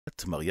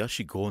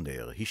מרייאשי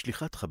גרונר היא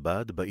שליחת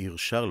חב"ד בעיר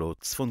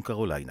שרלוט, צפון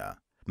קרוליינה.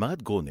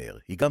 מרת גרונר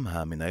היא גם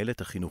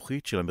המנהלת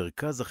החינוכית של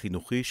המרכז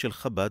החינוכי של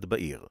חב"ד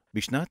בעיר.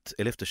 בשנת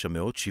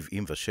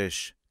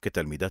 1976,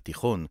 כתלמידת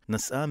תיכון,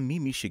 נסעה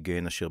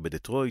ממישיגן אשר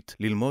בדטרויט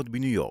ללמוד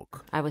בניו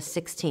יורק. I was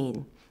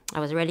 16. I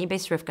was already in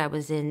Base I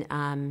was in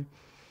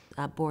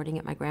boarding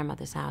at my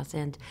grandmother's house,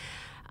 and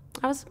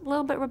I was a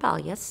little bit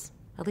rebellious,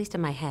 at least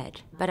in my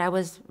head. But I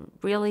was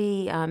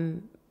really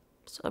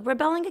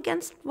rebelling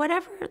against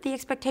whatever the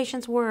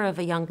expectations were of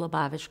a young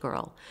Lubavitch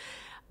girl.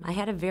 I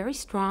had a very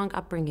strong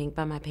upbringing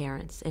by my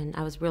parents, and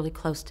I was really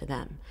close to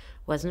them.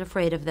 Wasn't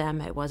afraid of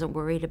them. I wasn't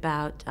worried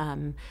about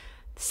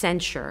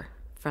censure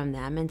from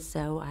them. And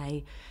so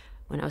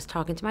when I was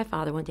talking to my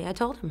father one day, I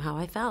told him how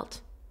I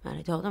felt. And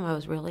I told him I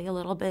was really a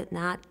little bit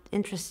not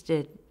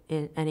interested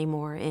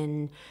anymore in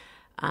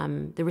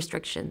the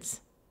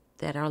restrictions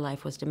that our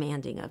life was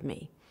demanding of me.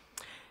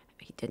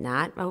 He did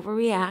not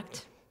overreact.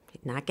 He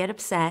did not get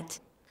upset.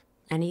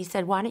 And he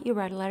said, why don't you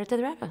write a letter to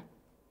the Rebbe?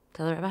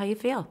 Tell the Rebbe how you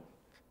feel.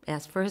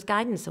 Ask for his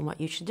guidance on what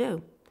you should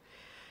do.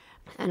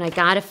 And I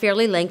got a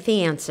fairly lengthy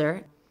answer.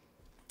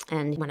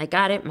 And when I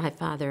got it, my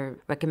father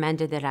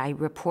recommended that I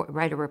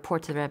write a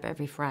report to the Rebbe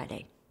every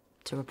Friday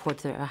to report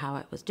to the Rebbe how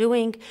I was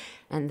doing.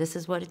 And this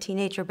is what a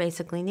teenager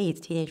basically needs.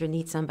 Teenager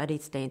needs somebody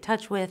to stay in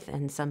touch with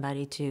and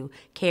somebody to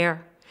care.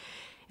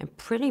 And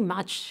pretty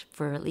much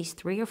for at least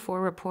 3 or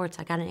 4 reports,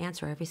 I got an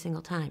answer every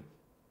single time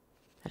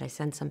that I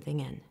sent something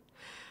in.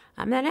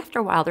 Then after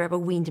a while, the Rebbe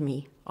weaned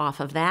me off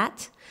of that.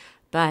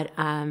 But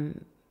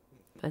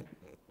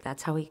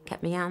that's how he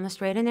kept me on the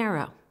straight and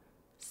narrow.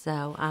 So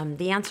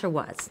the answer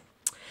was,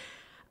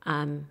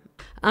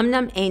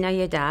 אמנם אינה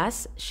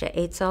ידעס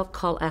שאצל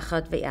כל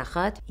אחד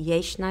ואחד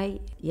ישנה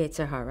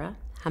יצר הרע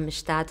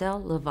המשתדל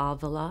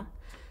לבלבלה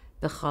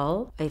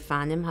בכל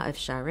האופנים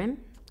האפשריים,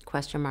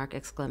 question mark,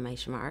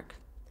 exclamation mark.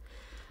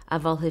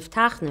 אבל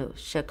הבטחנו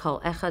שכל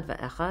אחד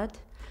ואחד,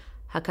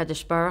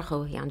 הקדוש ברוך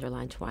הוא, he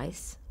underlined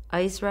twice,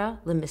 עזרה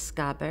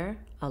למסגבר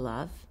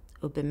עליו,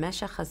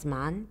 ובמשך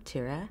הזמן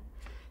תראה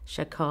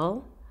שכל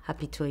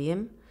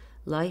הפיתויים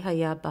לא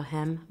היה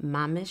בהם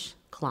ממש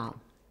כלל.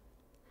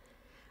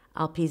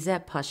 על פי זה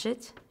פשוט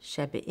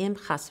שבאם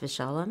חס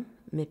ושלום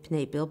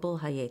מפני בלבול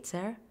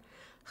היצר,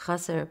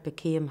 חסר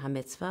בקיים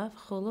המצווה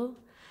וכולו,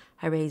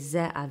 הרי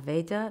זה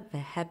אבדה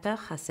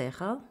והפך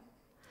השכל,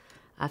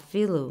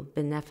 אפילו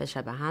בנפש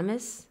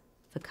הבהמס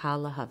וקל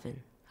להבין.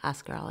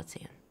 Oscar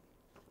Alatian.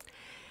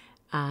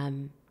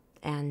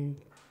 And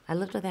I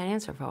lived with that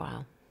answer for a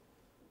while.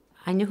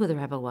 I knew who the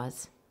Rebbe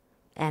was,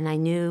 and I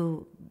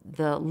knew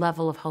the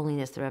level of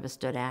holiness the Rebbe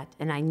stood at,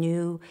 and I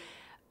knew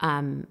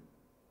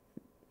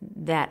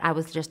that I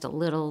was just a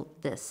little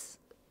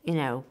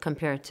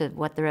compared to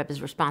what the Rebbe's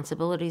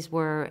responsibilities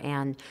were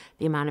and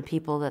the amount of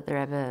people that the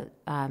Rebbe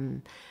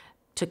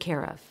took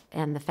care of.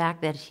 And the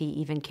fact that he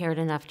even cared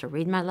enough to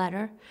read my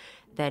letter,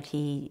 that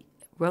he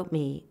wrote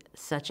me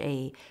such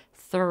a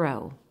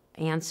thorough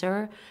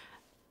answer,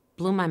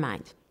 blew my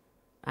mind.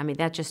 I mean,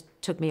 that just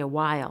took me a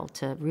while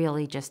to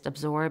really just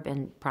absorb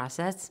and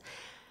process.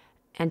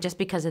 And just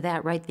because of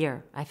that, right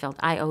there, I felt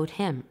I owed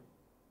him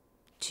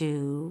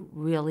to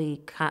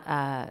really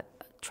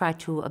try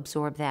to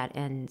absorb that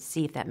and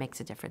see if that makes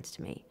a difference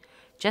to me.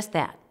 Just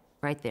that,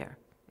 right there.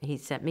 He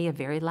sent me a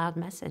very loud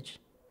message.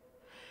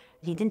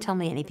 He didn't tell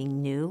me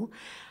anything new,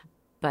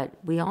 but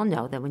we all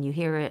know that when you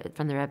hear it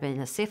from the Rebbe in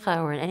a sikha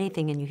or in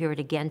anything and you hear it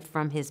again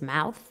from his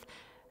mouth,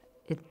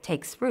 it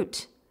takes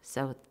root.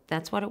 So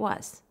that's what it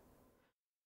was.